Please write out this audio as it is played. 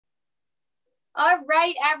All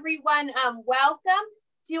right, everyone, welcome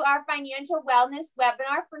to our financial wellness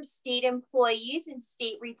webinar for state employees and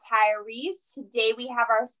state retirees. Today we have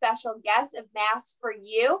our special guest of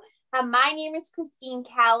Mass4You. My name is Christine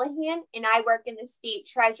Callahan, and I work in the State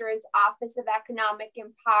Treasurer's Office of Economic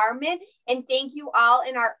Empowerment. And thank you all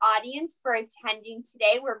in our audience for attending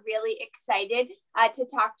today. We're really excited to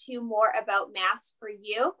talk to you more about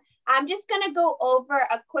Mass4You. I'm just going to go over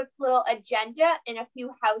a quick little agenda and a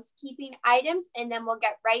few housekeeping items, and then we'll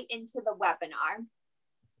get right into the webinar.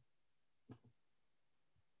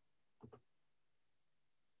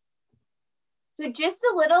 So just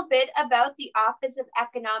a little bit about the Office of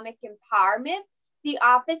Economic Empowerment. The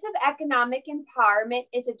Office of Economic Empowerment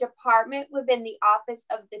is a department within the Office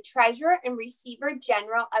of the Treasurer and Receiver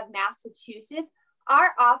General of Massachusetts.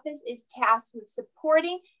 Our office is tasked with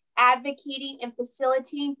supporting, advocating, and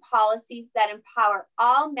facilitating policies that empower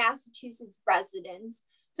all Massachusetts residents.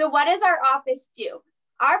 So what does our office do?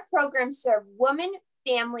 Our programs serve women,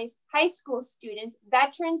 families, high school students,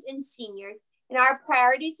 veterans, and seniors, and our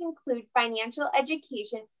priorities include financial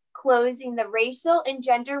education, closing the racial and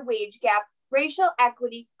gender wage gap, racial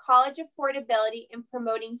equity, college affordability, and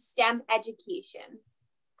promoting STEM education.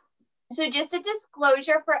 So just a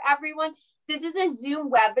disclosure for everyone, this is a Zoom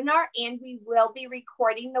webinar and we will be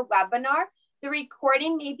recording the webinar. The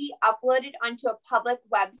recording may be uploaded onto a public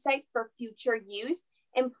website for future use.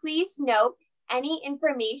 And please note, any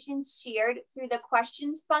information shared through the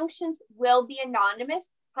questions functions will be anonymous.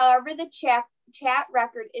 However, the chat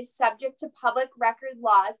record is subject to public record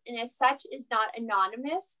laws and as such is not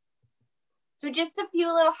anonymous. So just a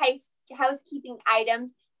few little housekeeping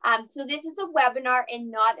items. So this is a webinar and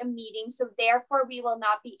not a meeting. So therefore we will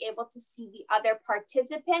not be able to see the other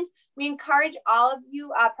participants. We encourage all of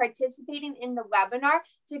you participating in the webinar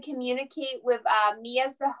to communicate with me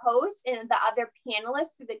as the host and the other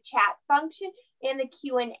panelists through the chat function and the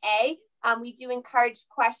Q&A. We do encourage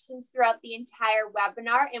questions throughout the entire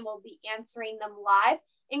webinar and we'll be answering them live.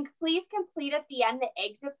 And please complete at the end the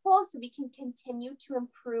exit poll so we can continue to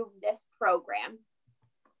improve this program.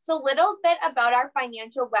 So a little bit about our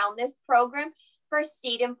financial wellness program for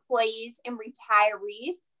state employees and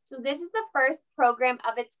retirees. So this is the first program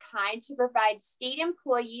of its kind to provide state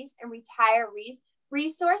employees and retirees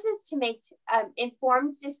resources to make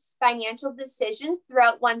informed financial decisions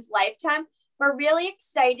throughout one's lifetime. We're really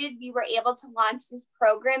excited we were able to launch this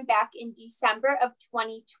program back in December of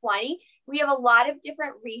 2020. We have a lot of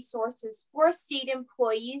different resources for state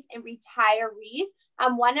employees and retirees.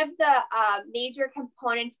 One of the major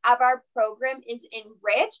components of our program is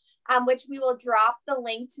Enrich, which we will drop the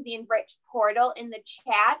link to the Enrich portal in the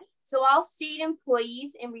chat. So all state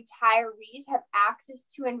employees and retirees have access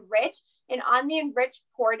to Enrich. And on the Enrich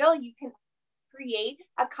portal, you can create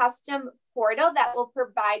a custom portal that will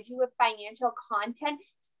provide you with financial content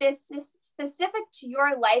specific to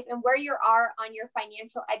your life and where you are on your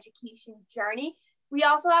financial education journey. We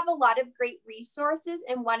also have a lot of great resources,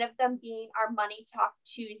 and one of them being our Money Talk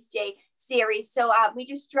Tuesday series. So we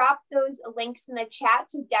just dropped those links in the chat.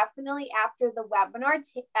 So definitely after the webinar,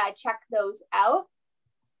 check those out.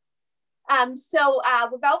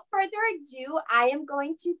 Without further ado, I am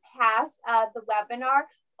going to pass the webinar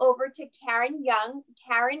over to Karen Young.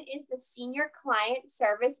 Karen is the Senior Client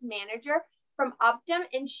Service Manager from Optum,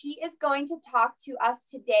 and she is going to talk to us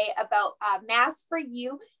today about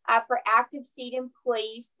Mass4You for active state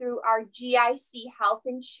employees through our GIC Health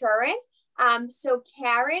Insurance. So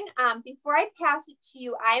Karen, before I pass it to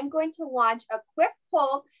you, I am going to launch a quick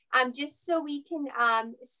poll just so we can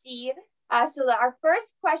see. So our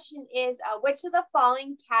first question is, which of the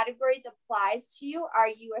following categories applies to you? Are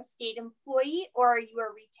you a state employee or are you a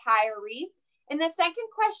retiree? And the second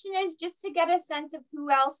question is just to get a sense of who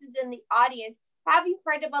else is in the audience. Have you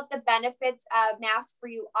heard about the benefits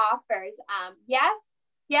Mass4You offers?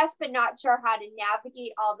 Yes, but not sure how to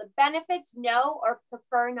navigate all the benefits, no, or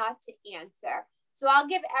prefer not to answer. So I'll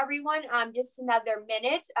give everyone just another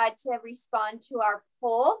minute to respond to our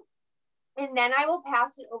poll. And then I will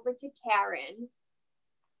pass it over to Karen.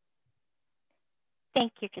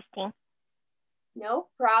 Thank you, Christine. No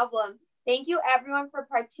problem. Thank you everyone for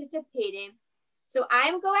participating. So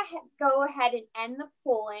I'm go ahead and end the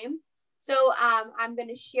polling. So I'm going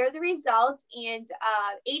to share the results, and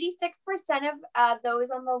 86% of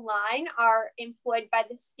those on the line are employed by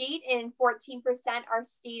the state and 14% are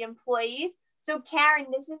state employees. So Karen,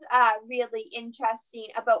 this is really interesting.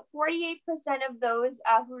 About 48% of those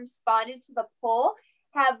who responded to the poll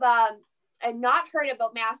have not heard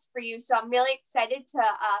about Mass4You. So I'm really excited to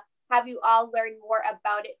have you all learn more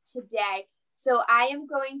about it today. So I am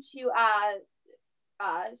going to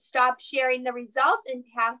stop sharing the results and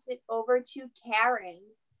pass it over to Karen.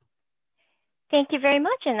 Thank you very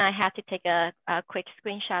much. And I have to take a quick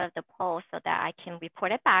screenshot of the poll so that I can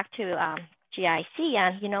report it back to GIC.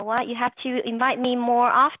 And you know what? You have to invite me more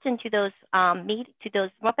often to those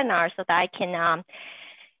webinars so that I can,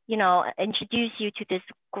 you know, introduce you to this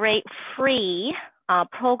great free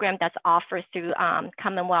program that's offered through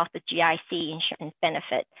Commonwealth of GIC Insurance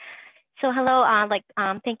Benefit. So hello,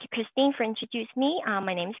 thank you, Christine, for introducing me.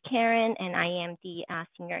 My name is Karen, and I am the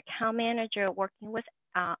Senior Account Manager working with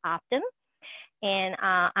Optum. And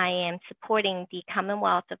I am supporting the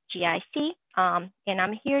Commonwealth of GIC, and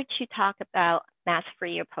I'm here to talk about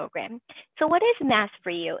Mass4You program. So what is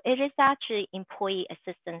Mass4You? It is actually Employee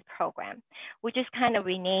Assistance Program. We just kind of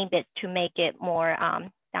renamed it to make it more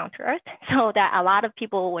down to earth, so that a lot of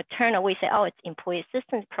people would turn away and say, oh, it's Employee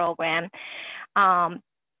Assistance Program.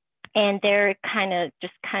 And they're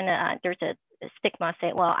there's a stigma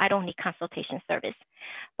say, well, I don't need consultation service.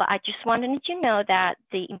 But I just wanted to let you know that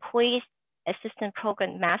the Employee Assistance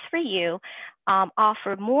Program Mass4You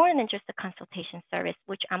offer more than just a consultation service,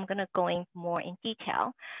 which I'm going to go in more in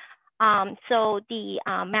detail. So the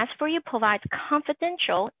Mass4You provides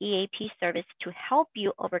confidential EAP service to help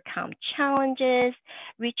you overcome challenges,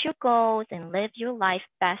 reach your goals, and live your life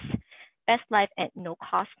best life at no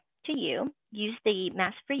cost to you. Use the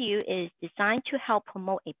Mass4You is designed to help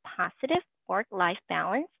promote a positive work-life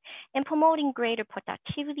balance and promoting greater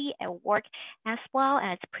productivity at work, as well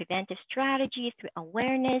as preventive strategies through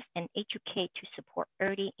awareness and educate to support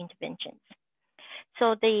early interventions.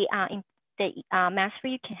 So the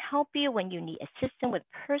Mass4You can help you when you need assistance with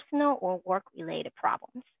personal or work-related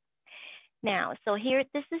problems. Now, so here,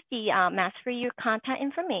 this is the Mass4You contact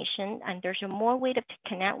information, and there's more way to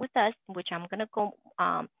connect with us, which I'm going to go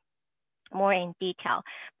more in detail.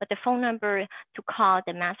 But the phone number to call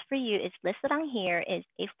the Mass4You is listed on here is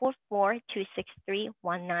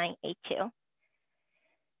 844-263-1982. So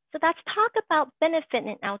let's talk about benefit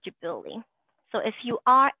and eligibility. So if you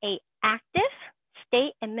are a active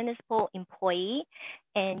state and municipal employee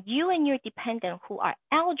and you and your dependent who are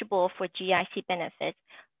eligible for GIC benefits,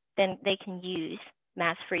 then they can use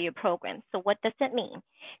Mass4You program. So what does it mean?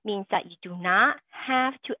 It means that you do not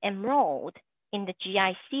have to enroll in the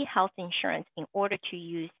GIC Health Insurance in order to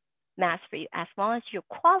use Mass4You. As long as you're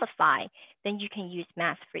qualified, then you can use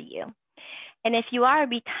Mass4You. And if you are a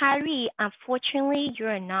retiree, unfortunately,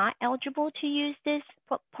 you're not eligible to use this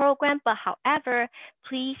program. But however,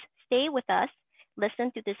 please stay with us.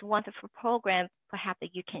 Listen to this wonderful program. Perhaps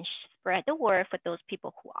that you can spread the word for those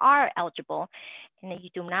people who are eligible, and that you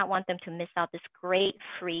do not want them to miss out this great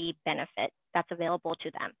free benefit that's available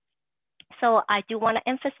to them. So I do want to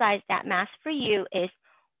emphasize that Mass4You is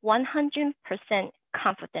 100%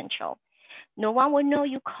 confidential. No one will know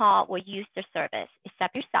you call or use the service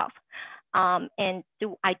except yourself. And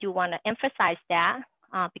I do want to emphasize that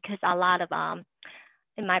because a lot of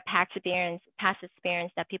in my past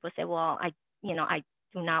experience that people say, well, I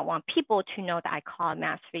do not want people to know that I call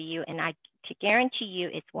Mass4You, and I to guarantee you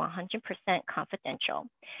it's 100% confidential.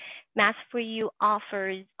 Mass4You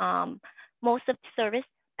offers most of the service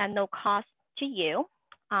at no cost to you.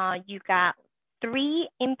 You got 3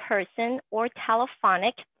 in-person or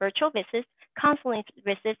telephonic virtual visits, counseling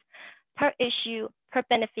visits per issue per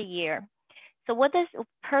benefit year. So what does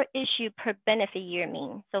per issue per benefit year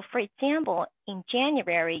mean? So for example, in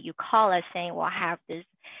January, you call us saying, well, I have this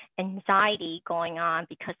anxiety going on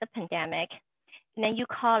because of the pandemic. And then you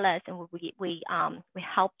call us and we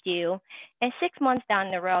helped you. And 6 months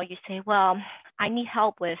down the road, you say, well, I need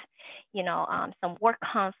help with, some work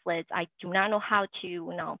conflicts. I do not know how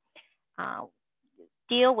to,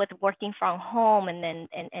 deal with working from home and then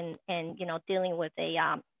dealing with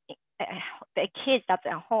the kids that's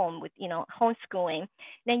at home with homeschooling.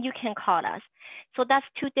 Then you can call us. So that's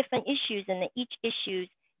 2 different issues, and in each issues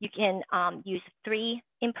you can use 3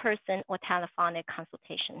 in-person or telephonic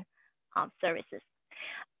consultation services.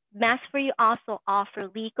 Mass4You also offer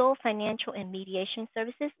legal, financial, and mediation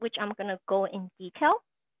services, which I'm going to go in detail.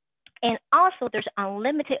 And also there's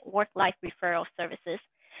unlimited work-life referral services,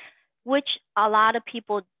 which a lot of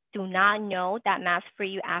people do not know that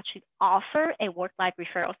Mass4You actually offer a work-life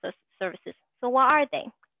referral services. So what are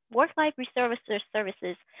they? Work-life referral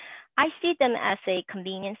services, I see them as a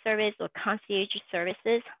convenience service or concierge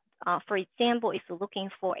services. For example, if you're looking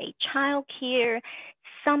for a child care,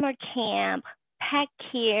 summer camp, pet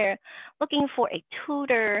care, looking for a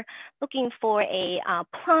tutor, looking for a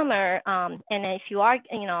plumber, and if you are,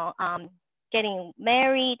 getting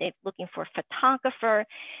married, if looking for a photographer,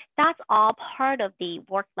 that's all part of the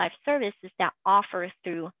work-life services that offer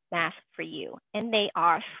through Mass4You, and they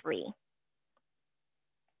are free.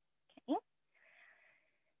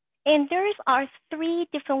 And there are 3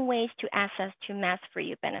 different ways to access to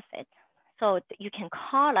Mass4You benefits. So you can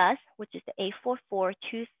call us, which is the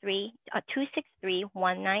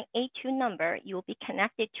 844-263-1982 number. You will be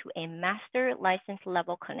connected to a master license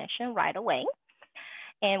level connection right away.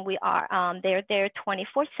 And we are they're there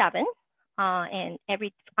 24/7 and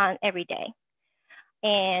every day.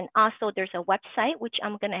 And also there's a website, which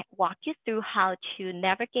I'm gonna walk you through how to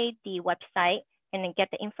navigate the website and then get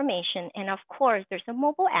the information. And of course, there's a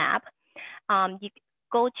mobile app. You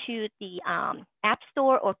go to the App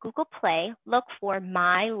Store or Google Play, look for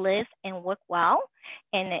My Live and Work Well,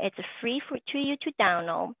 and it's free to you to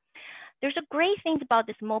download. There's a great thing about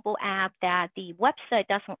this mobile app that the website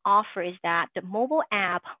doesn't offer is that the mobile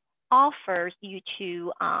app offers you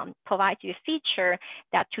to provide you a feature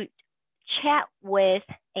that to chat with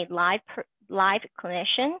a live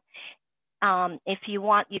clinician. If you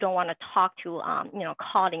don't want to talk to,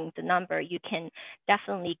 calling the number, you can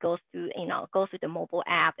definitely go through the mobile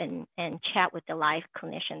app and chat with the live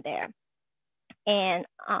clinician there. And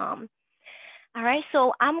all right,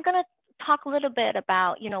 so I'm gonna talk a little bit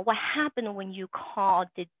about, what happened when you call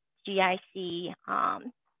the GIC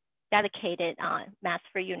dedicated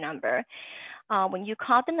Mass4You number. When you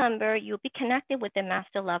call the number, you'll be connected with the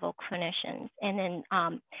master level clinicians, and then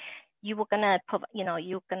you're gonna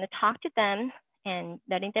talk to them and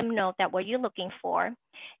letting them know that what you're looking for,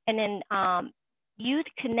 and then you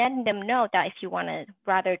can let them know that if you want to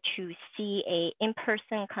rather to see a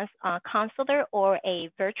in-person counselor or a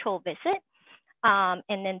virtual visit,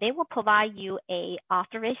 and then they will provide you a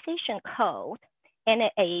authorization code and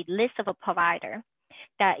a list of a provider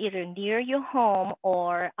that either near your home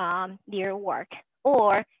or near work,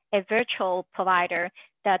 or a virtual provider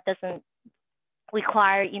that doesn't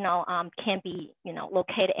require, can be,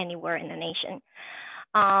 located anywhere in the nation.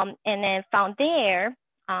 And then from there,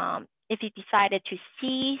 if you decided to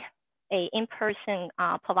see a in-person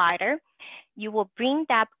provider, you will bring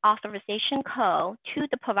that authorization code to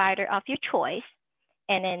the provider of your choice,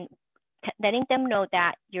 and then letting them know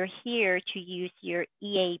that you're here to use your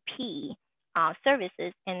EAP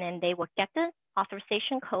services, and then they will get the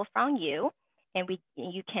authorization code from you, and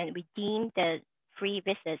you can redeem the free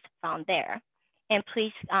visits from there. And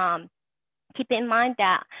please keep in mind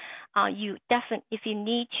that if you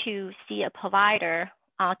need to see a provider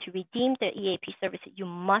to redeem the EAP service, you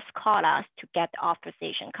must call us to get the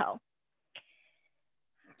authorization code.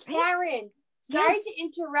 Karen, sorry to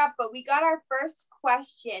interrupt, but we got our first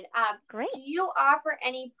question. Great. Do you offer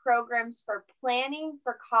any programs for planning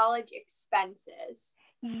for college expenses?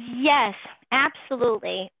 Yes,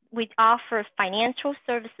 absolutely. We offer financial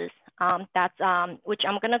services. Which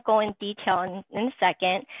I'm going to go in detail in a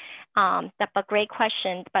second. That's a great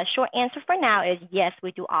question. But short answer for now is yes,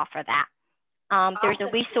 we do offer that. Awesome. There's a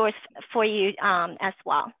resource for you as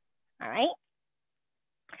well. All right.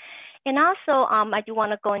 And also, I do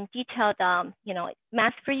want to go in detail.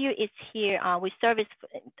 Mass4You is here. We service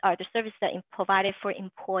the service that is provided for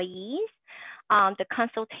employees. The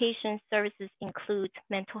consultation services include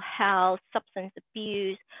mental health, substance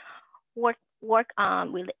abuse, work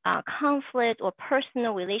conflict or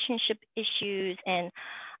personal relationship issues, and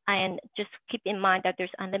just keep in mind that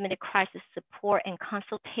there's unlimited crisis support and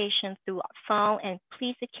consultation through phone. And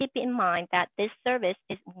please keep in mind that this service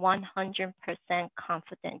is 100%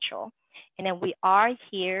 confidential. And then we are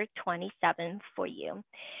here 24/7 for you.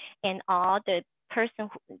 And all the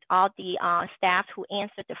staff who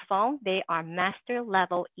answer the phone, they are master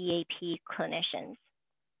level EAP clinicians.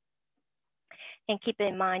 And keep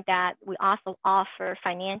in mind that we also offer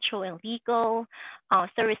financial and legal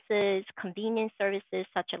services, convenience services,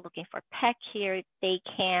 such as looking for pet care, day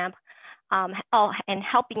camp, and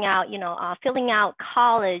helping out, filling out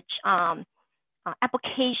college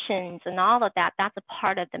applications and all of that. That's a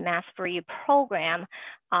part of the Mass4You program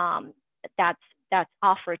that's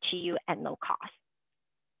offered to you at no cost.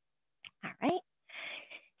 All right.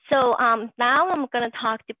 So now I'm going to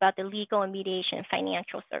talk about the legal and mediation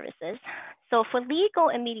financial services. So for legal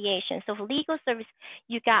and mediation, for legal service,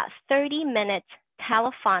 you got 30 minutes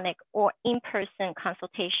telephonic or in-person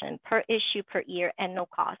consultation per issue per year at no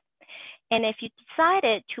cost. And if you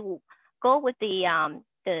decided to go with the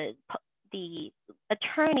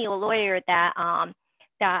attorney or lawyer that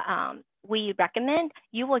we recommend,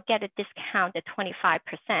 you will get a discount at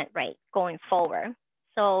 25% rate going forward.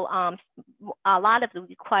 So a lot of the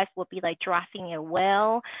requests will be like drafting a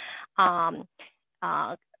will,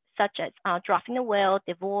 such as drafting a will,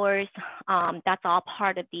 divorce. That's all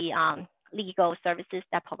part of the legal services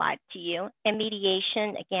that provide to you. And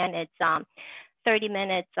mediation, again, it's 30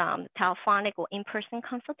 minutes telephonic or in-person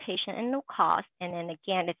consultation and no cost. And then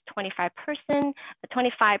again, it's 25%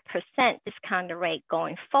 discounted rate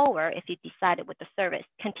going forward if you decided with the service,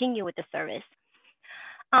 continue with the service.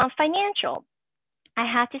 Financial, I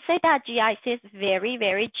have to say that GIC is very,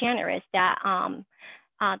 very generous that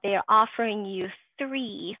they're offering you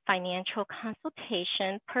 3 financial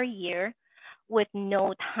consultations per year with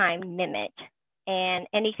no time limit. And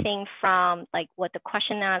anything from like what the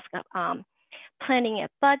question asks, planning a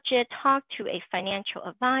budget, talk to a financial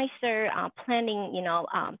advisor, planning,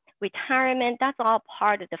 retirement, that's all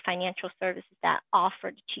part of the financial services that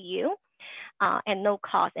offered to you and no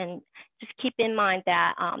cost. And just keep in mind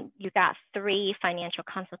that you got 3 financial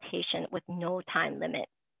consultations with no time limit.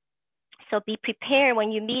 So be prepared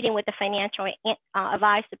when you're meeting with the financial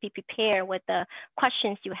advisor, be prepared with the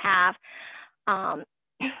questions you have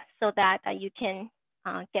so that you can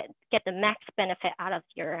get the max benefit out of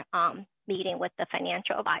your meeting with the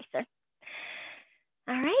financial advisor.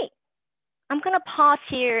 All right, I'm gonna pause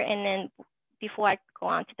here and then before I go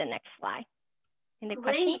on to the next slide. Any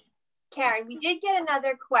questions? Karen, we did get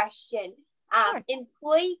another question. Sure.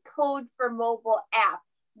 Employee code for mobile app.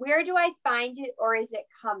 Where do I find it or is it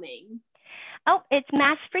coming? Oh, it's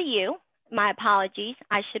Mass4You. My apologies.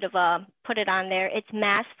 I should have put it on there. It's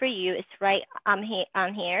Mass4You. It's right on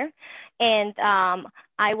here. And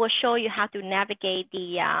I will show you how to navigate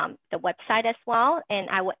the website as well. And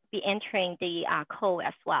I will be entering the code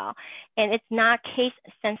as well. And it's not case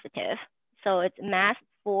sensitive. So it's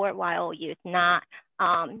Mass4You. It's not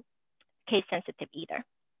case sensitive either.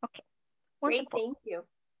 Okay. Great, thank you.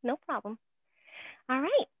 No problem. All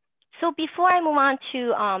right. So before I move on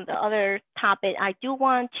to the other topic, I do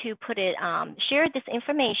want to share this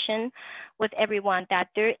information with everyone that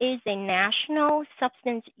there is a national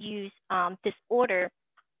substance use disorder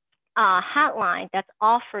hotline that's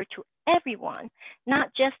offered to everyone,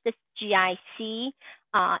 not just the GIC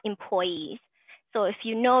employees. So if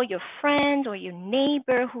you know your friend or your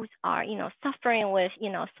neighbor who's suffering with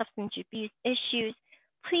substance abuse issues,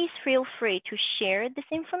 please feel free to share this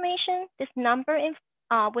information, this number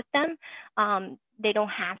with them. They don't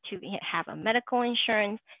have to have a medical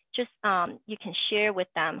insurance. Just you can share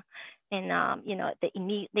with them, and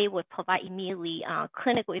they would provide immediately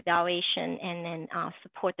clinical evaluation and then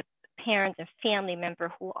support the parents and family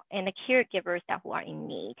member and the caregivers who are in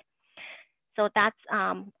need. So that's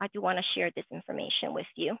I do want to share this information with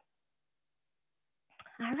you.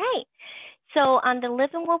 All right. So on the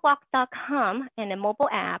liveandwillwalk.com and the mobile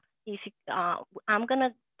app, I'm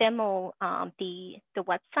gonna demo the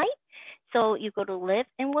website. So you go to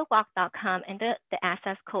liveandwillwalk.com and the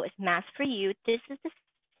access code is Mass4You. This is the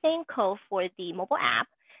same code for the mobile app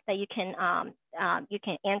that you can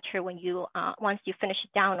enter when you once you finish the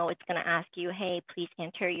download. It's going to ask you, hey, please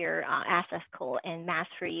enter your access code, and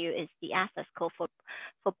Mass4You is the access code for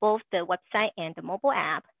both the website and the mobile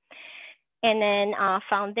app. And then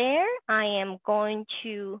from there, I am going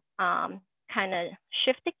to kind of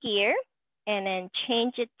shift the gear and then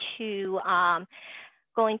change it to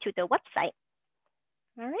going to the website.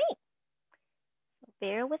 All right.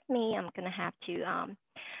 Bear with me. I'm going to have to.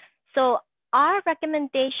 So our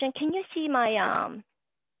recommendation, can you see my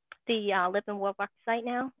the Live and Work website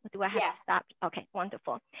now? Or do I have to stop? Okay,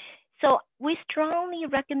 wonderful. So we strongly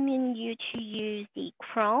recommend you to use the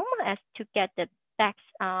Chrome as to get the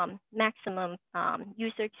maximum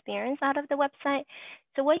user experience out of the website.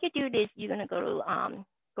 So what you do is you're going to go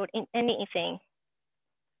to anything.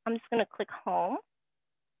 I'm just going to click home.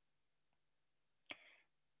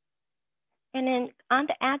 And then on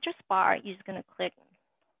the address bar, you're just going to click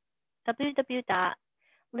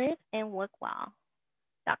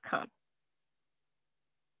www.liveandworkwell.com.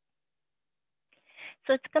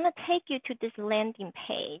 So it's going to take you to this landing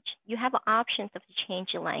page. You have options of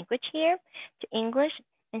change your language here to English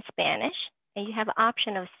and Spanish, and you have an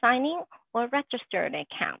option of signing or register an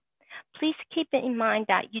account. Please keep in mind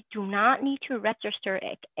that you do not need to register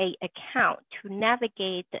an account to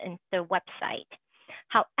navigate the website.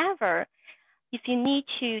 However, if you need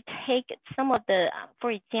to take some of the, for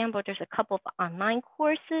example, there's a couple of online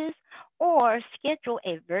courses or schedule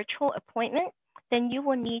a virtual appointment, then you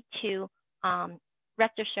will need to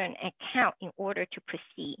register an account in order to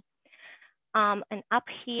proceed. And up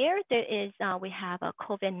here, there is, we have a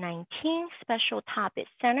COVID-19 Special Topic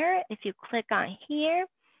Center. If you click on here,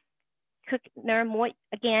 learn more.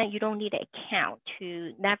 Again, you don't need an account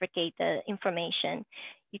to navigate the information.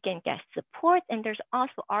 You can get support, and there's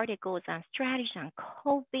also articles on strategies on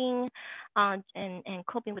coping and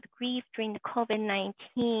coping with grief during the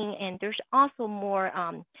COVID-19. And there's also more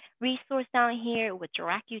resource down here which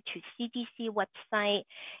direct you to CDC website.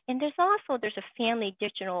 And there's a family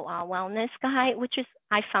digital wellness guide, which is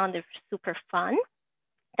I found it super fun.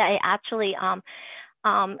 That it actually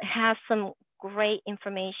has some great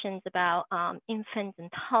information about infants and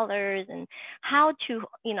toddlers and how to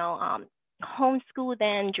homeschool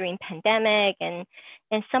them during pandemic and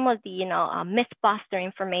some of the mythbuster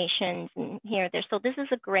information here there. So this is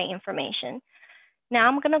a great information. Now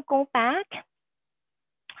I'm gonna go back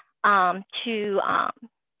to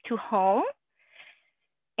home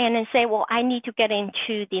and then say, well, I need to get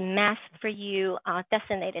into the Mass4You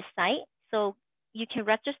designated site. So you can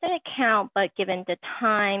register an account, but given the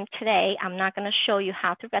time today, I'm not going to show you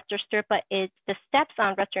how to register, but the steps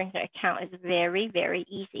on registering the account is very, very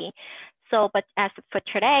easy. So, but as for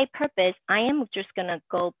today's purpose, I am just going to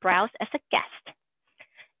go browse as a guest.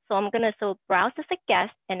 So I'm going to browse as a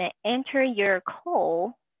guest and then enter your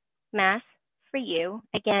code, Mass4You.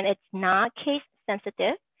 Again, it's not case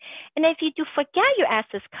sensitive. And if you do forget your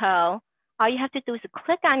access code, all you have to do is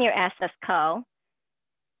click on your access code,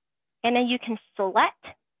 and then you can select.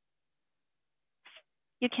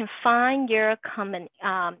 You can find your common.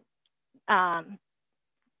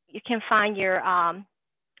 You can find your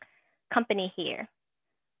company here,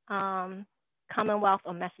 Commonwealth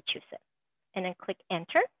of Massachusetts, and then click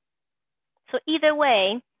enter. So either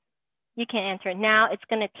way, you can enter. Now it's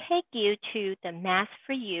going to take you to the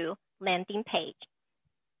Mass4You landing page.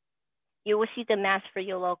 You will see the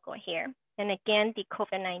Mass4You logo here. And again, the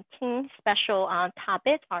COVID-19 special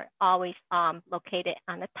topics are always located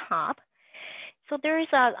on the top. So there is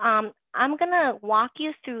I'm gonna walk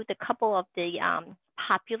you through the couple of the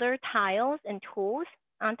popular tiles and tools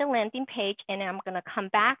on the landing page, and then I'm gonna come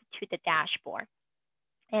back to the dashboard.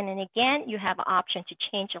 And then again, you have an option to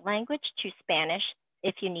change the language to Spanish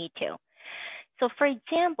if you need to. So for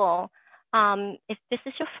example, if this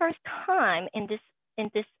is your first time in this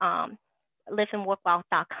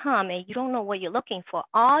liveandworkwell.com and you don't know what you're looking for,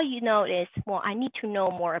 all you know is, well, I need to know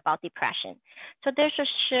more about depression. So there's a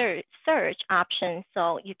search option.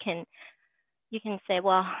 So you can say,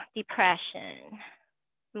 well, depression.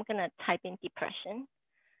 I'm gonna type in depression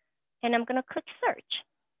and I'm gonna click search.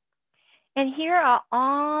 And here are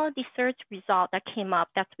all the search results that came up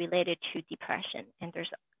that's related to depression. And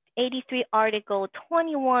there's 83 articles,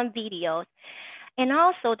 21 videos. And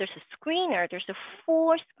also there's a screener, there's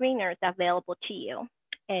 4 screeners available to you.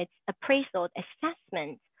 It's appraisal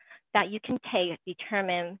assessments that you can take to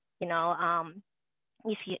determine,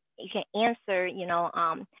 if you can answer,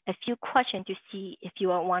 a few questions to see if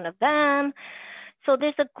you are one of them. So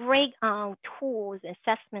there's a great tools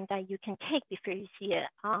assessment that you can take before you see it.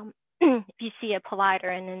 If you see a provider,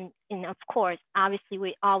 and of course, obviously,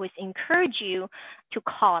 we always encourage you to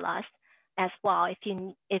call us as well if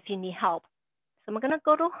you need help. So I'm going to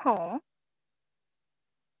go to home,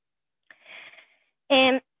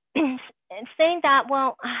 and saying that,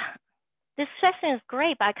 well, this session is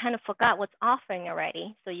great, but I kind of forgot what's offering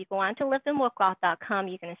already. So you go on to liveandworkwell.com.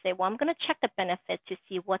 You're going to say, well, I'm going to check the benefits to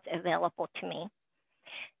see what's available to me.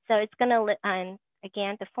 So it's going to,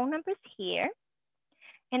 again, the phone number is here.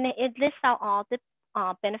 And then it lists out all the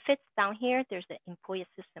benefits down here. There's the employee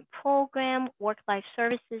assistance program, work-life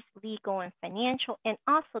services, legal and financial, and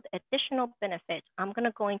also the additional benefits. I'm going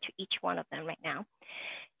to go into each one of them right now.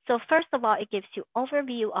 So first of all, it gives you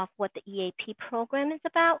overview of what the EAP program is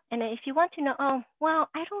about. And if you want to know, oh, well,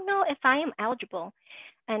 I don't know if I am eligible,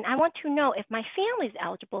 and I want to know if my family is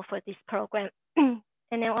eligible for this program. And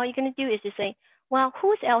then all you're going to do is to say, well,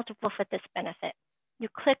 who's eligible for this benefit? You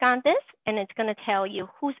click on this, and it's going to tell you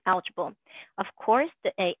who's eligible. Of course,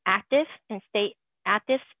 the active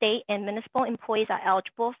state and municipal employees are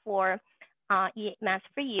eligible for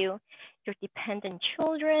Mass4You. Your dependent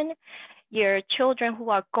children, your children who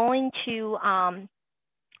are going to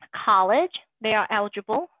college, they are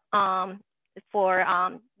eligible for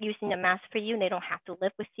using the Mass4You. They don't have to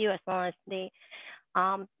live with you as long as they,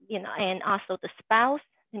 and also the spouse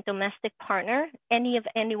and domestic partner,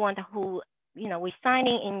 anyone who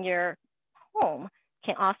residing in your home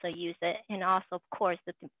can also use it, and also, of course,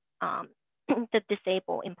 the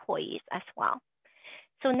disabled employees as well.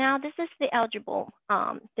 So now this is the eligible,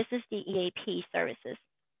 this is the EAP services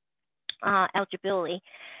eligibility.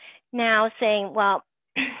 Now saying, well,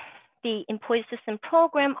 the employee assistance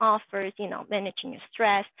program offers, managing your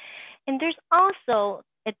stress, and there's also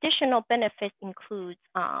additional benefits includes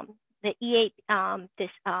the EAP,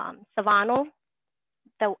 Savano,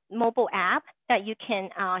 the mobile app that you can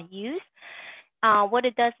use. what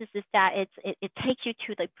it does is that it takes you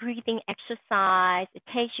to the breathing exercise. It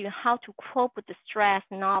takes you how to cope with the stress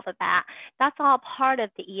and all of that. That's all part of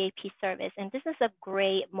the EAP service. And this is a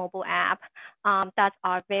great mobile app that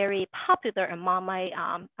are very popular among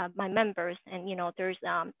my members. And, you know, there's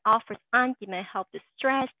offers on-demand help with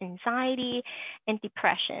stress, anxiety, and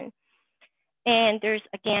depression. And there's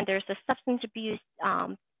a substance abuse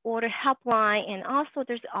order helpline. And also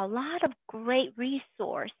there's a lot of great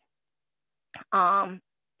resource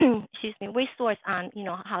resource on, you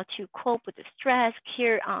know, how to cope with the stress,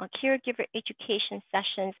 caregiver education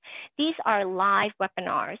sessions. These are live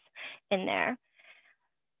webinars in there.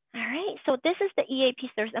 All right, so this is the EAP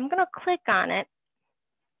service. I'm gonna click on it.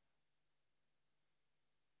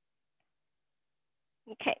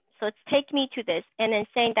 Okay, so it's taking me to this and then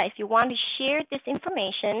saying that if you want to share this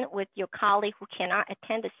information with your colleague who cannot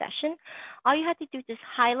attend the session, all you have to do is just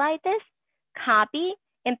highlight this, copy,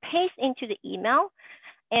 and paste into the email,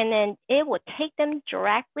 and then it will take them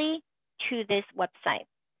directly to this website,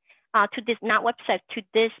 to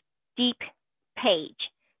this deep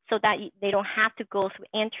page, so that they don't have to go through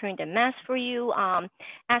entering the Mass4You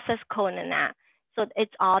access code and that. So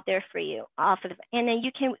it's all there for you. And then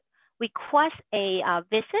you can request a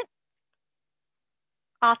visit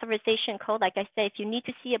authorization code. Like I said, if you need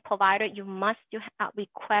to see a provider, you must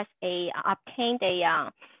request obtain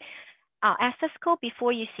a access code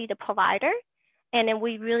before you see the provider. And then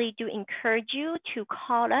we really do encourage you to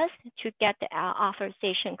call us to get the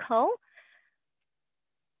authorization code.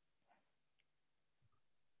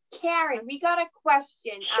 Karen, we got a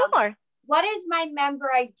question. Sure. What is my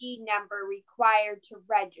member ID number required to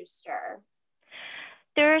register?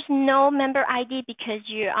 There's no member ID because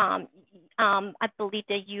you, I believe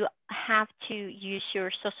that you have to use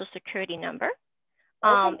your social security number.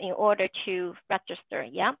 Okay. In order to register,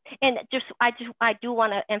 yeah. And I do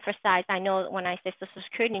want to emphasize, I know when I say social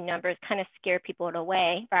security number, it kind of scare people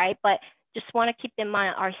away, right? But just want to keep in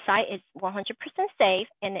mind, our site is 100% safe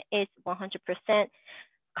and it is 100%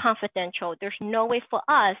 confidential. There's no way for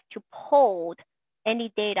us to hold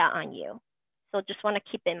any data on you. So just want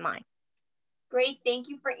to keep in mind. Great, thank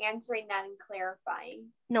you for answering that and clarifying.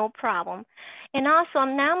 No problem. And also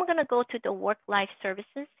now I'm going to go to the work-life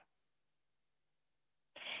services.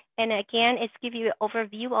 And again, it's give you an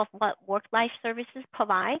overview of what work-life services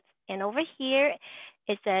provides. And over here,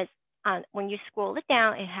 it says, when you scroll it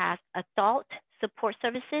down, it has adult support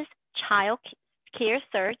services, child care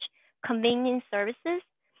search, convenience services,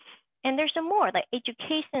 and there's some more like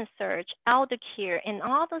education search, elder care, and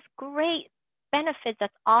all those great benefits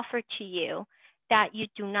that's offered to you that you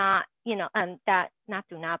do not,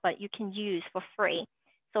 but you can use for free.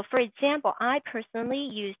 So for example, I personally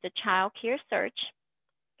used the child care search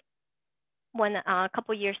a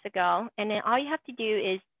couple years ago, and then all you have to do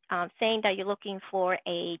is saying that you're looking for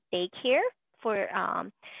a daycare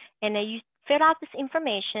and then you fill out this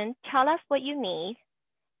information, tell us what you need,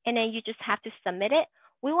 and then you just have to submit it.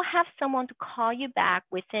 We will have someone to call you back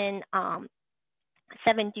within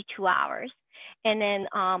 72 hours, and then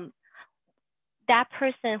that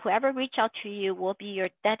person, whoever reach out to you, will be your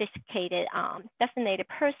designated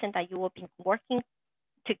person that you will be working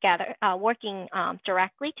together,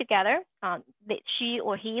 directly together. She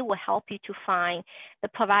or he will help you to find the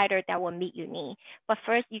provider that will meet your need. But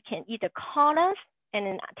first, you can either call us and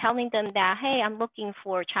then telling them that, hey, I'm looking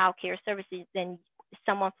for child care services, then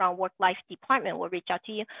someone from work-life department will reach out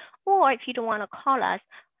to you. Or if you don't want to call us,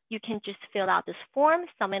 you can just fill out this form,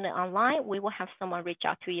 submit it online. We will have someone reach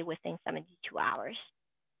out to you within 72 hours.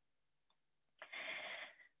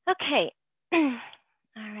 Okay.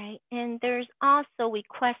 All right, and there's also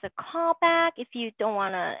request a callback if you don't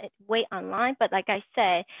want to wait online. But like I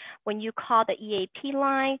said, when you call the EAP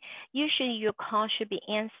line, usually your call should be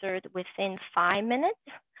answered within 5 minutes.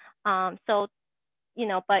 So, you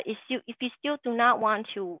know, but if you still do not want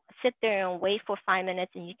to sit there and wait for 5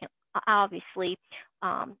 minutes, and you can obviously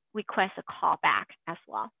request a callback as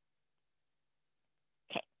well.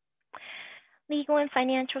 Okay, legal and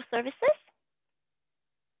financial services.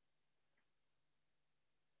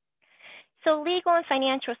 So legal and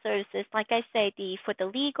financial services, like I say, for the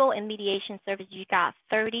legal and mediation service, you got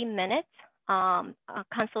 30 minutes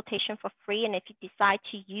consultation for free, and if you decide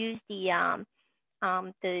to use the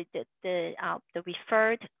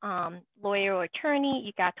referred lawyer or attorney,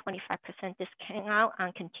 you got 25% discount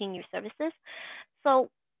on continued services. So,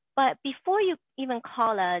 but before you even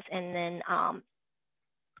call us and then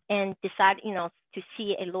and decide, you know, to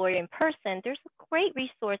see a lawyer in person, there's a great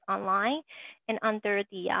resource online and under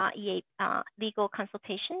the legal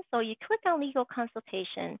consultation. So you click on legal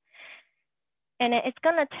consultation, And it's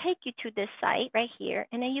going to take you to this site right here.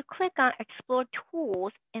 And then you click on Explore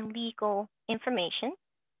Tools and Legal Information.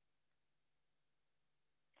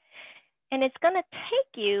 And it's going to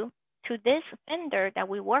take you to this vendor that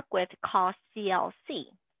we work with called CLC.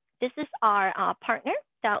 This is our partner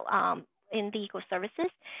that in legal services.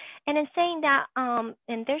 And it's saying that,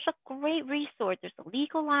 and there's a great resource. There's a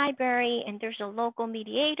legal library, and there's a local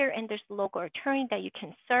mediator, and there's a local attorney that you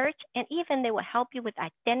can search. And even they will help you with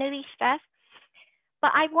identity theft.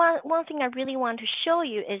 But one thing I really want to show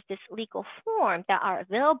you is this legal form that are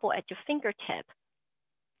available at your fingertip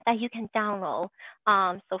that you can download.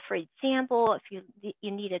 So for example, if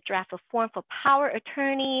you need to draft a form for power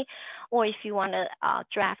attorney, or if you want to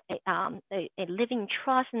draft a living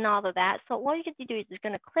trust and all of that. So what you can do is you're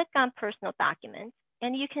going to click on personal documents,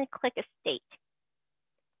 and you can click a state.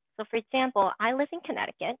 So for example, I live in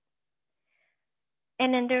Connecticut,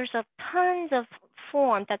 and then there's tons of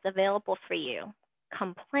forms that's available for you.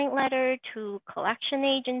 Complaint letter to collection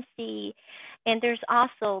agency, and there's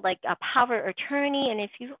also like a power attorney. And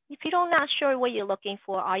if you don't not sure what you're looking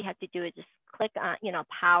for, all you have to do is just click on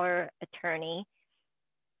power attorney,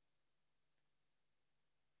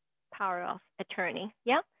 power of attorney,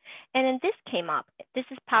 yeah. And then this came up. This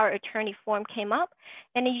is power attorney form came up,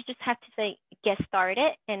 and then you just have to say get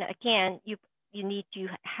started. And again, you need to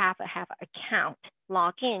have an account,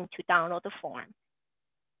 log in to download the form.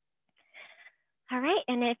 All right,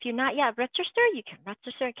 and if you're not yet registered, you can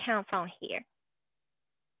register an account from here.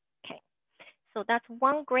 Okay, so that's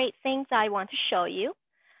one great thing that I want to show you.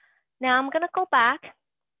 Now I'm gonna go back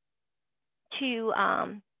to,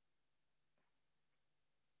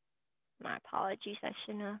 my apologies, I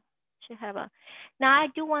should have a, now I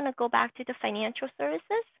do wanna go back to the financial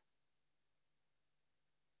services.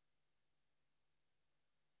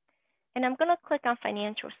 And I'm gonna click on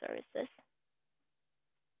financial services.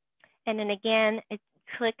 And then again,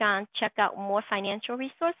 click on check out more financial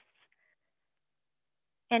resources.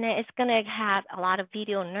 And it's gonna have a lot of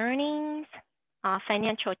video learnings,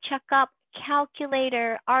 financial checkup,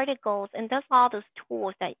 calculator, articles, and that's all those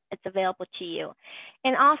tools that it's available to you.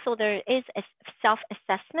 And also there is a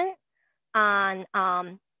self-assessment on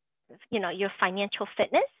your financial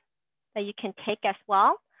fitness that you can take as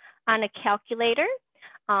well on a calculator.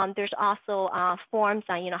 There's also forms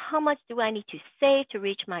on, how much do I need to save to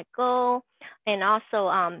reach my goal? And also,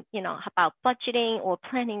 about budgeting or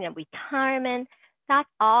planning a retirement. That's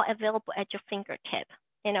all available at your fingertip.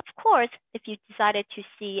 And of course, if you decided to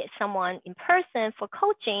see someone in person for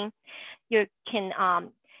coaching, you can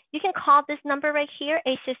call this number right here,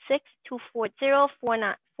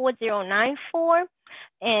 866-240-4094,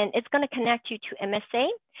 and it's going to connect you to MSA.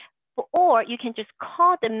 Or you can just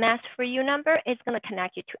call the Mass4You number. It's going to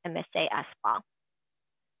connect you to MSA as well.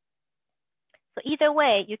 So either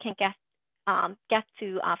way, you can get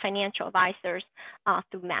to financial advisors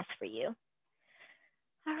through Mass4You.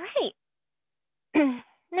 All right.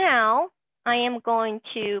 Now I am going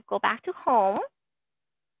to go back to home.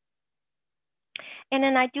 And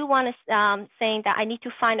then I do want to saying that I need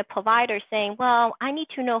to find a provider saying, well, I need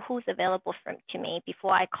to know who's available to me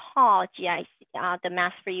before I call GIC, the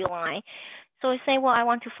Mass4You line. So it's saying, well, I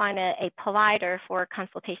want to find a provider for a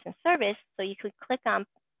consultation service. So you could click on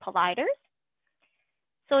providers.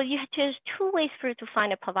 So there's two ways for you to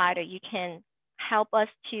find a provider. You can help us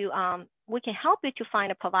to, we can help you to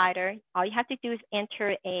find a provider. All you have to do is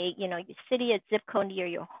enter your city, a zip code near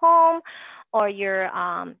your home, or your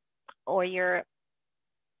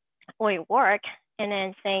work, and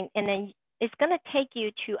then it's going to take you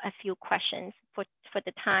to a few questions for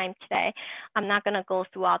the time today. I'm not going to go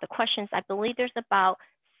through all the questions. I believe there's about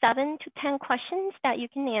 7 to 10 questions that you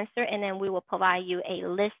can answer, and then we will provide you a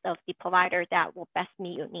list of the provider that will best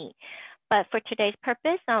meet your need. But for today's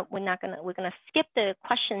purpose, we're gonna skip the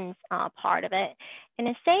questions part of it, and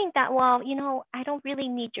it's saying that, well, I don't really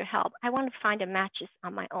need your help. I want to find a matches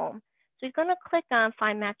on my own. So you're gonna click on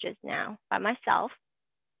Find Matches Now by myself.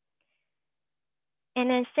 And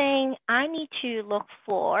then saying, I need to look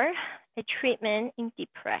for a treatment in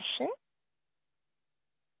depression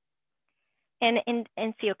and in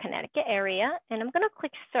Enfield, Connecticut area. And I'm going to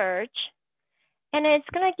click search. And it's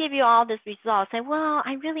going to give you all these results. And well,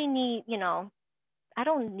 I really need, I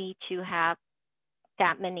don't need to have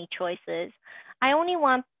that many choices. I only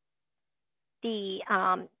want the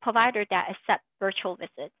provider that accepts virtual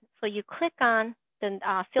visits. So you click on the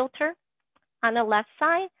filter on the left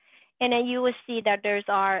side, and then you will see that there's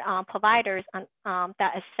our providers that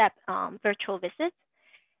accept virtual visits.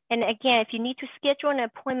 And again, if you need to schedule an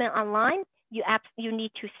appointment online, you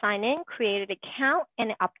need to sign in, create an account,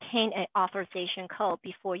 and obtain an authorization code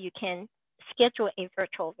before you can schedule a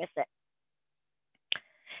virtual visit.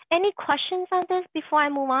 Any questions on this before I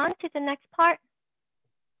move on to the next part?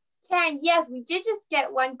 Karen, yes, we did just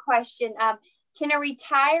get one question. Can a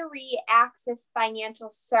retiree access financial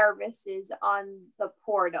services on the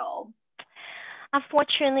portal?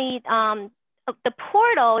 Unfortunately, the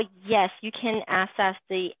portal, yes, you can access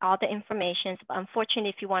all the information, but unfortunately,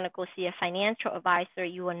 if you want to go see a financial advisor,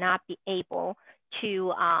 you will not be able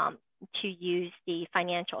to use the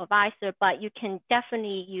financial advisor, but you can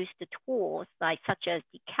definitely use the tools such as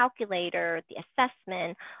the calculator, the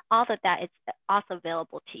assessment, all of that is also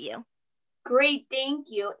available to you. Great, thank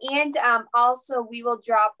you. And also we will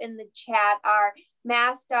drop in the chat our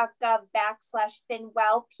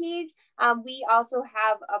mass.gov/FinWell page. We also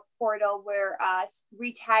have a portal where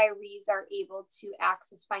retirees are able to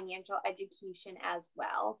access financial education as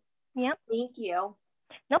well. Yep. Thank you.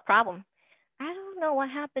 No problem. I don't know what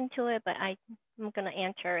happened to it, but I'm going to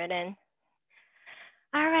enter it in.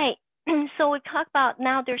 All right. So we talk about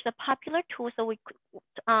now there's a popular tool. So we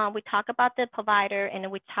talk about the provider, and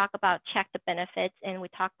then we talk about check the benefits, and we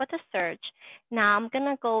talk about the search. Now I'm going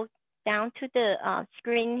to go down to the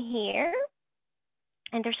screen here,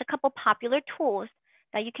 and there's a couple popular tools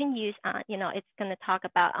that you can use. It's going to talk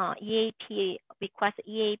about EAP, request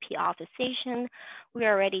EAP authorization. We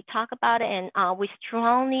already talked about it, and we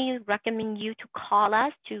strongly recommend you to call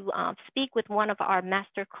us to speak with one of our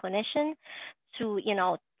master clinicians to,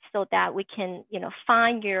 so that we can,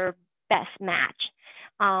 find your best match.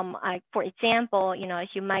 For example,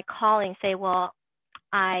 if you might call and say, well,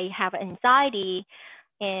 I have anxiety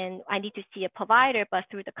and I need to see a provider, but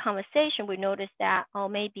through the conversation, we noticed that, oh,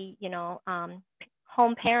 maybe,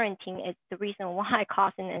 home parenting is the reason why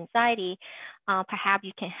causing anxiety. Perhaps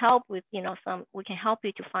you can help with, we can help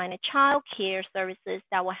you to find a child care services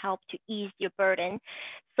that will help to ease your burden.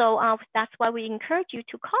 So that's why we encourage you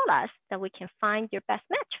to call us, that we can find your best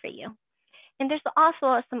match for you. And there's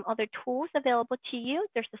also some other tools available to you.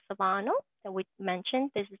 There's the Savano that we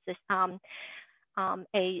mentioned. This is this a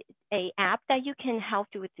app that you can help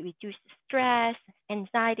you with to reduce stress,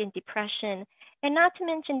 anxiety, and depression, and not to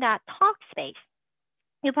mention that Talkspace.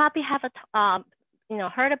 You probably have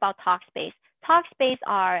heard about Talkspace. Talkspace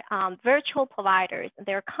are virtual providers.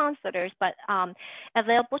 They're counselors, but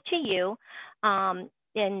available to you,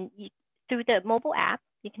 through the mobile app.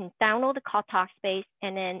 You can download the call Talkspace,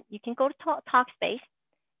 and then you can go to Talkspace,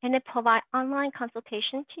 and then provide online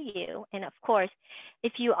consultation to you. And of course,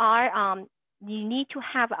 if you are, you need to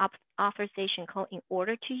have an authorization code in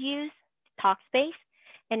order to use Talkspace.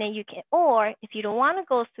 And then you can, or if you don't want to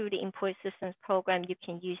go through the employee assistance program, you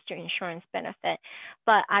can use your insurance benefit.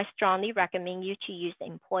 But I strongly recommend you to use the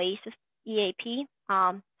employee EAP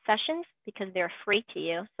sessions because they're free to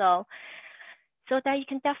you. So that you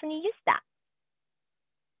can definitely use that.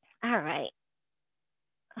 All right.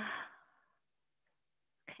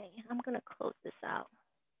 Okay, I'm going to close this out.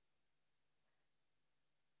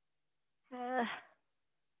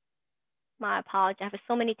 My apologies. I have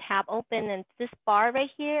so many tabs open, and this bar right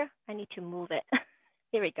here, I need to move it.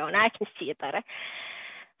 Here we go. Now I can see it better.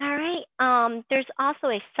 All right. There's also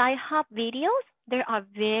a Side Hub videos. There are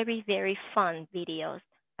very, very fun videos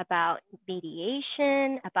about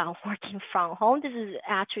mediation, about working from home. This is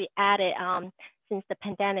actually added since the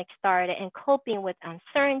pandemic started, and coping with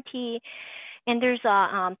uncertainty. And there's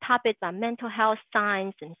topics on mental health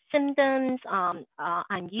signs and symptoms, on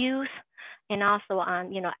youth, and also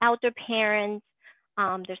on elder parents.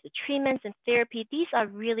 There's the treatments and therapy. These are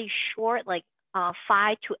really short, like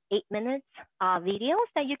 5 to 8 minutes videos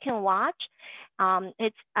that you can watch.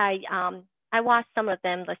 I watched some of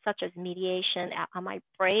them, such as mediation on my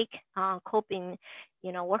break, coping,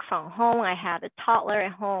 work from home. I had a toddler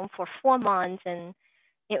at home for 4 months, and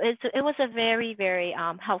it was a very, very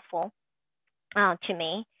helpful to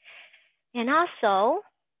me. And also,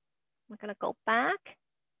 I'm going to go back.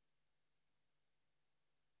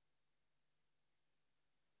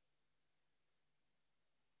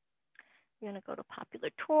 I'm going to go to popular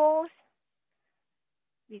tools,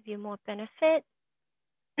 review more benefit.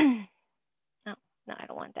 No, I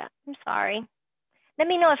don't want that. I'm sorry. Let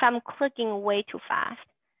me know if I'm clicking way too fast.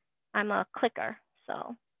 I'm a clicker,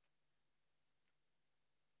 so.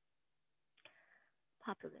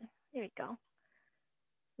 Popular, there we go.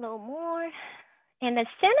 A little more. And the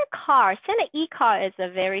Send an e-card is a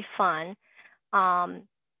very fun. Now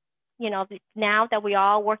that we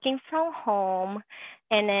are working from home,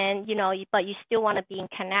 and then, but you still want to be in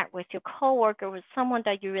connect with your coworker, with someone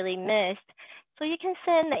that you really missed. So you can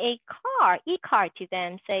send a e-card to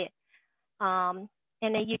them, say, and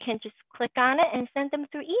then you can just click on it and send them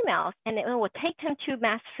through emails, and it will take them to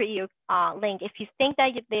Mass4You link. If you think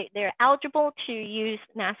that they're eligible to use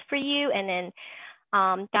Mass4You, and then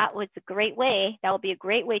that was a great way. That would be a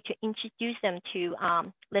great way to introduce them to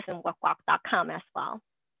liveandworkwalk.com as well.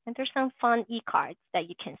 And there's some fun e-cards that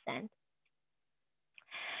you can send.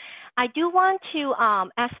 I do want to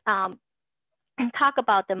talk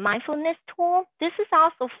about the mindfulness tool. This is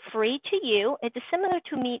also free to you. It's similar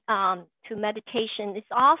to me to meditation. It's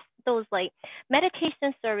off those like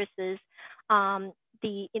meditation services.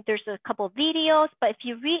 There's a couple of videos, but if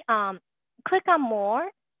you click on more,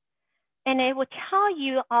 and it will tell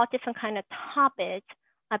you all different kind of topics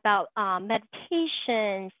about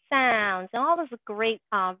meditation, sounds, and all those great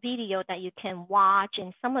video that you can watch,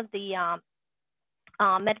 and some of the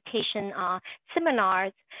meditation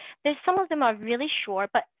seminars. Some of them are really short,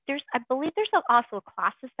 but I believe there's also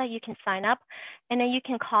classes that you can sign up, and then you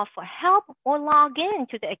can call for help or log in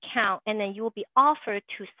to the account, and then you will be offered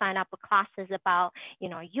to sign up for classes about,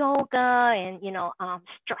 yoga and,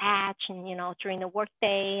 stretch and, during the work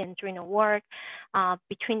day and during the work,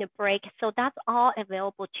 between the break. So that's all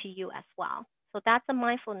available to you as well. So that's a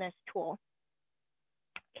mindfulness tool.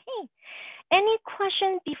 Okay. Any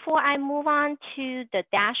questions before I move on to the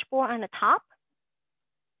dashboard on the top?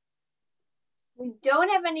 We don't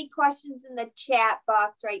have any questions in the chat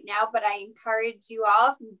box right now, but I encourage you all,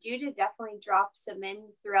 if you do, to definitely drop some in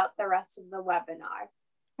throughout the rest of the webinar.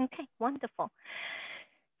 Okay, wonderful.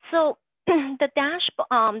 So the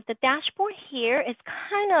dashboard here is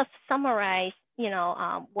kind of summarized,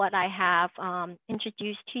 what I have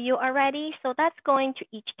introduced to you already. So that's going to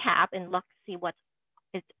each tab and look see what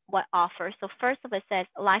offers. So first of it says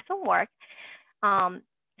life and work,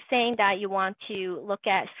 saying that you want to look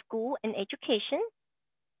at school and education.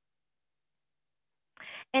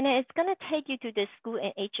 And it's going to take you to the school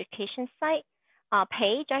and education site,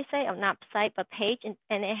 page, I say, or not site, but page. And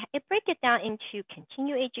it breaks it down into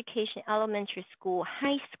continuing education, elementary school,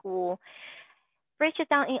 high school, breaks it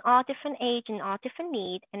down in all different age and all different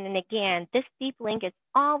needs. And then again, this deep link is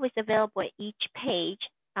always available at each page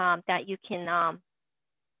that you can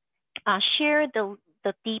share the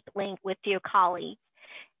deep link with your colleagues.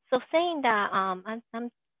 So saying that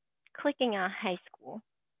I'm clicking on high school,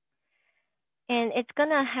 and it's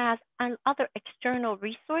gonna have other external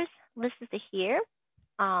resource listed here.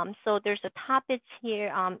 So there's a topics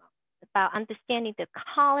here about understanding the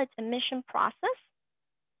college admission process.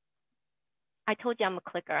 I told you I'm a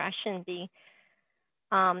clicker, I shouldn't be.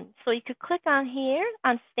 So you could click on here,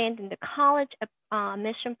 understanding the college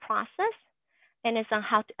admission process, and it's on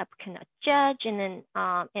how to become a judge, and then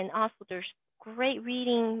and also there's great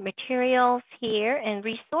reading materials here and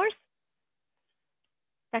resource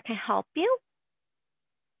that can help you.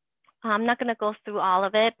 I'm not gonna go through all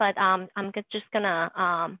of it, but I'm just gonna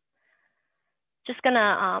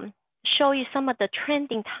show you some of the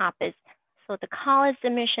trending topics. So the college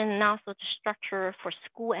admission and also the structure for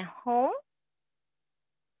school and home.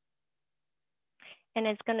 And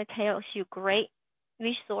it's gonna tell you great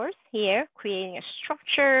resource here, creating a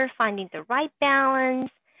structure, finding the right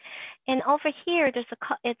balance. And over here,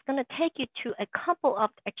 it's gonna take you to a couple of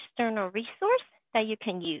external resources that you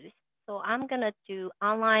can use. So I'm gonna do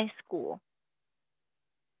online school.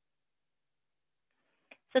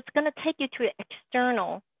 So it's gonna take you to an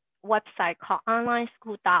external website called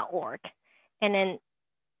onlineschool.org. And then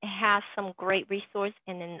it has some great resource,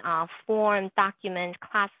 and then form, documents,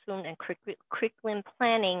 classroom, and curriculum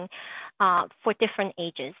planning for different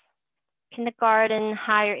ages. Kindergarten,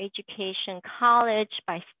 higher education, college,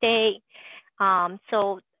 by state.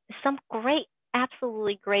 So some great,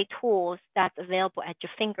 absolutely great tools that's available at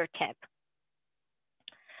your fingertip.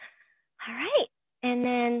 All right, and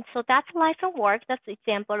then so that's life and work. That's an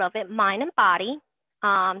example of it. Mind and body.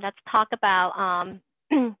 Let's talk about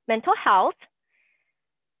mental health.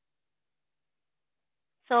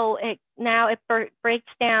 So now it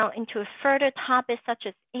breaks down into further topics such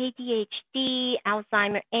as ADHD,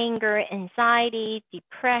 Alzheimer's, anger, anxiety,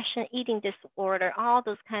 depression, eating disorder, all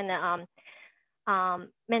those kind of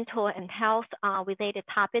mental and health related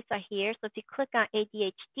topics are here. So if you click on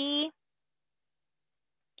ADHD,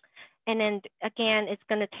 and then again, it's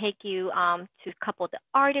going to take you to a couple of the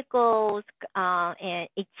articles and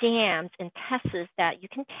exams and tests that you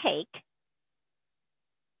can take.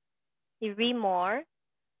 You read more.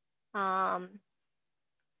 I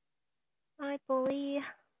believe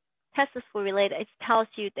tests for related. It tells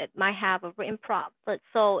you that might have a written prop, but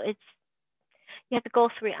so you have to go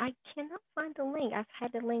through. I cannot find the link. I've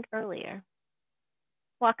had the link earlier.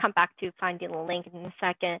 Well, I'll come back to finding the link in a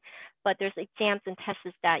second. But there's exams and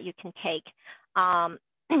tests that you can take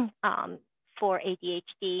for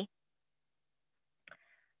ADHD.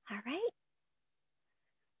 All right.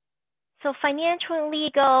 So financial and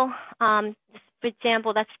legal. For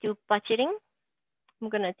example, let's do budgeting. I'm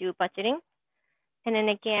going to do budgeting. And then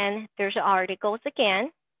again, there's articles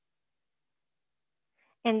again.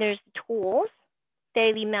 And there's tools,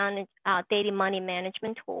 daily money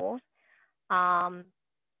management tools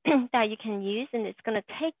that you can use. And it's going to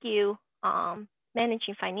take you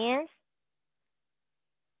managing finance.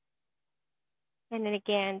 And then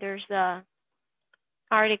again, there's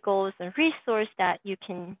articles and resources that you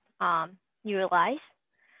can utilize.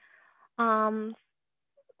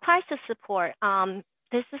 Crisis support.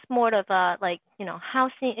 This is more of a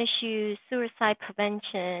housing issues, suicide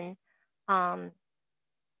prevention.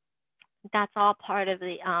 That's all part of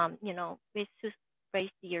the raise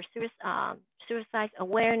your suicide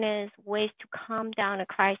awareness, ways to calm down a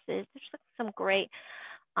crisis. There's some great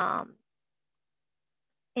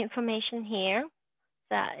information here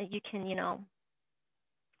that you can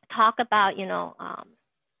talk about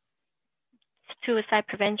suicide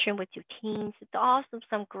prevention with your teens. It's also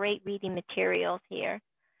some great reading materials here.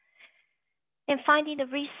 And finding the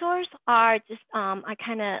resource are just, I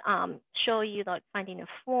kind of show you like finding a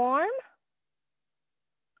form,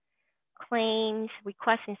 claims,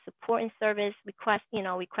 requesting support and service, request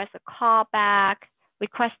a callback,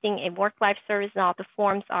 requesting a work-life service, and all the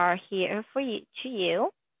forms are here for you, to you.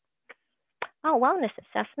 Oh, wellness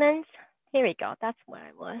assessments. Here we go, that's where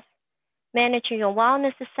I was. Managing your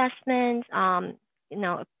wellness assessments,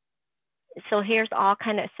 so here's all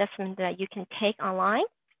kind of assessments that you can take online.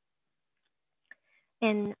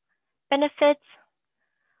 And benefits,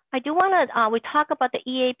 I do want to, we talk about the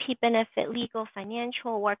EAP benefit, legal,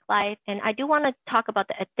 financial, work life, and I do want to talk about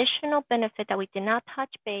the additional benefit that we did not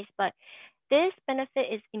touch base, but this benefit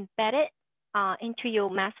is embedded into your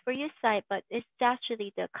Mass4You site, but it's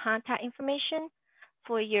actually the contact information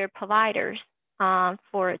for your providers,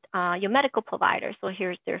 for your medical providers. So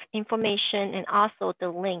here's their information and also the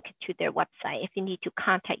link to their website if you need to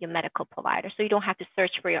contact your medical provider, so you don't have to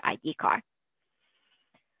search for your ID card.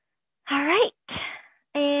 All right,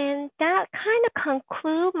 and that kind of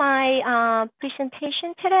concludes my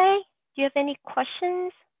presentation today. Do you have any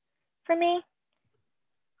questions for me?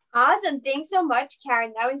 Awesome. Thanks so much,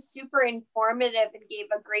 Karen. That was super informative and gave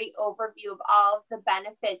a great overview of all of the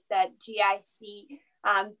benefits that GIC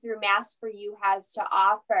through Mass4You has to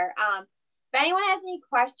offer. If anyone has any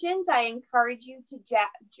questions, I encourage you to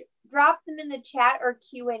drop them in the chat or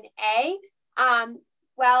Q&A.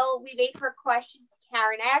 Well, we wait for questions,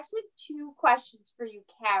 Karen. I actually have two questions for you,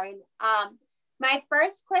 Karen. My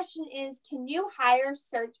first question is, can you hire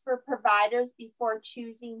search for providers before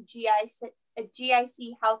choosing a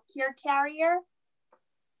GIC healthcare carrier?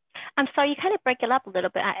 I'm sorry, you kind of break it up a little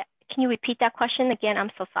bit. Can you repeat that question again?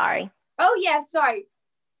 I'm so sorry. Oh, yeah, sorry.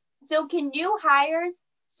 So can you hire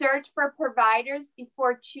search for providers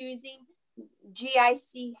before choosing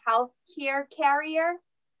GIC healthcare carrier?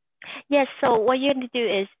 Yes, so what you have to do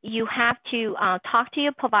is you have to talk to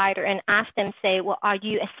your provider and ask them, say, well, are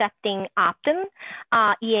you accepting Optum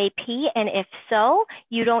EAP? And if so,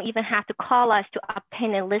 you don't even have to call us to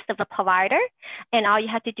obtain a list of a provider. And all you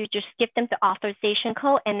have to do is just give them the authorization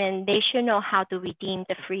code, and then they should know how to redeem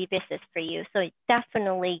the free visits for you. So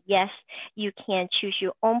definitely, yes, you can choose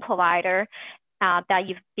your own provider that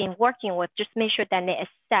you've been working with. Just make sure that they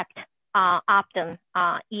accept Optum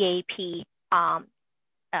EAP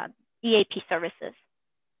EAP services.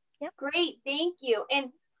 Yep. Great, thank you.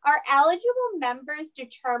 And are eligible members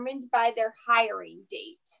determined by their hiring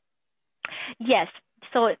date? Yes,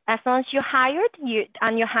 so as long as you're hired,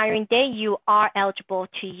 on your hiring day, you are eligible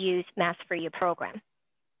to use Mass4You program.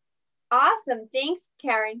 Awesome, thanks,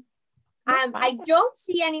 Karen. I don't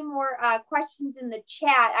see any more questions in the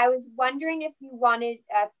chat. I was wondering if you wanted,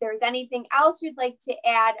 if there's anything else you'd like to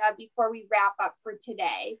add before we wrap up for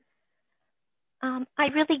today. I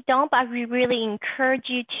really don't, but we really encourage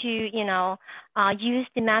you to, use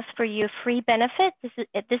the Mass4You free benefit.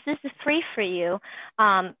 This is free for you,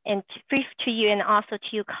 and free to you and also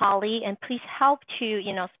to your colleague. And please help to,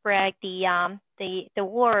 spread the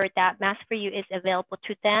word that Mass4You is available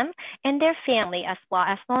to them and their family as well,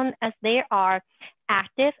 as long as they are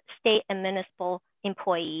active state and municipal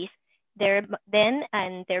employees. Then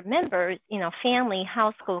and their members, family,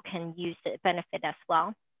 household can use the benefit as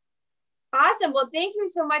well. Awesome. Well, thank you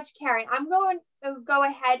so much, Karen. I'm going to go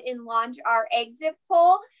ahead and launch our exit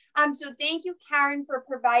poll. So thank you, Karen, for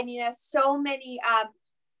providing us so many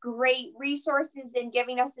great resources and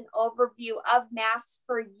giving us an overview of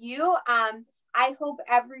Mass4You. I hope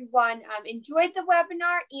everyone enjoyed the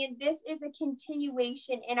webinar, and this is a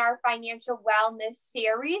continuation in our financial wellness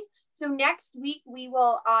series. So next week, we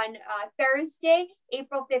will, on Thursday,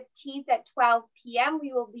 April 15th at 12 p.m.,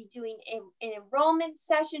 we will be doing an enrollment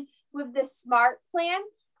session with the SMART plan.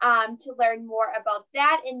 to learn more about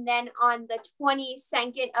that. And then on the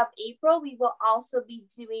 22nd of April, we will also be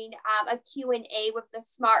doing a Q&A with the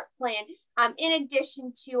SMART plan, in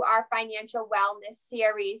addition to our financial wellness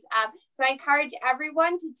series. So I encourage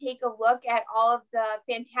everyone to take a look at all of the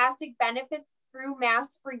fantastic benefits through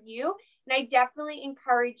Mass4You. And I definitely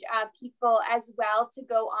encourage people as well to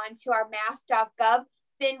go on to our mass.gov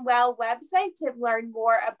FinWell website to learn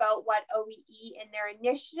more about what OEE and their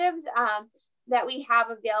initiatives that we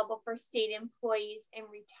have available for state employees and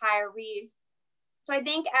retirees. So I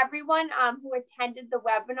thank everyone who attended the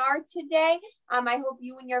webinar today. I hope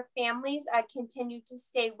you and your families continue to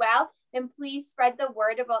stay well, and please spread the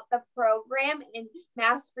word about the program and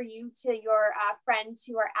Mass4You to your friends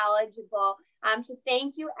who are eligible. So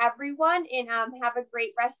thank you everyone, and have a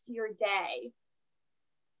great rest of your day.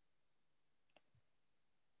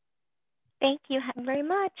 Thank you very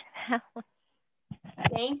much.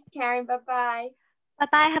 Thanks, Karen. Bye-bye.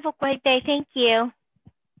 Bye-bye. Have a great day. Thank you.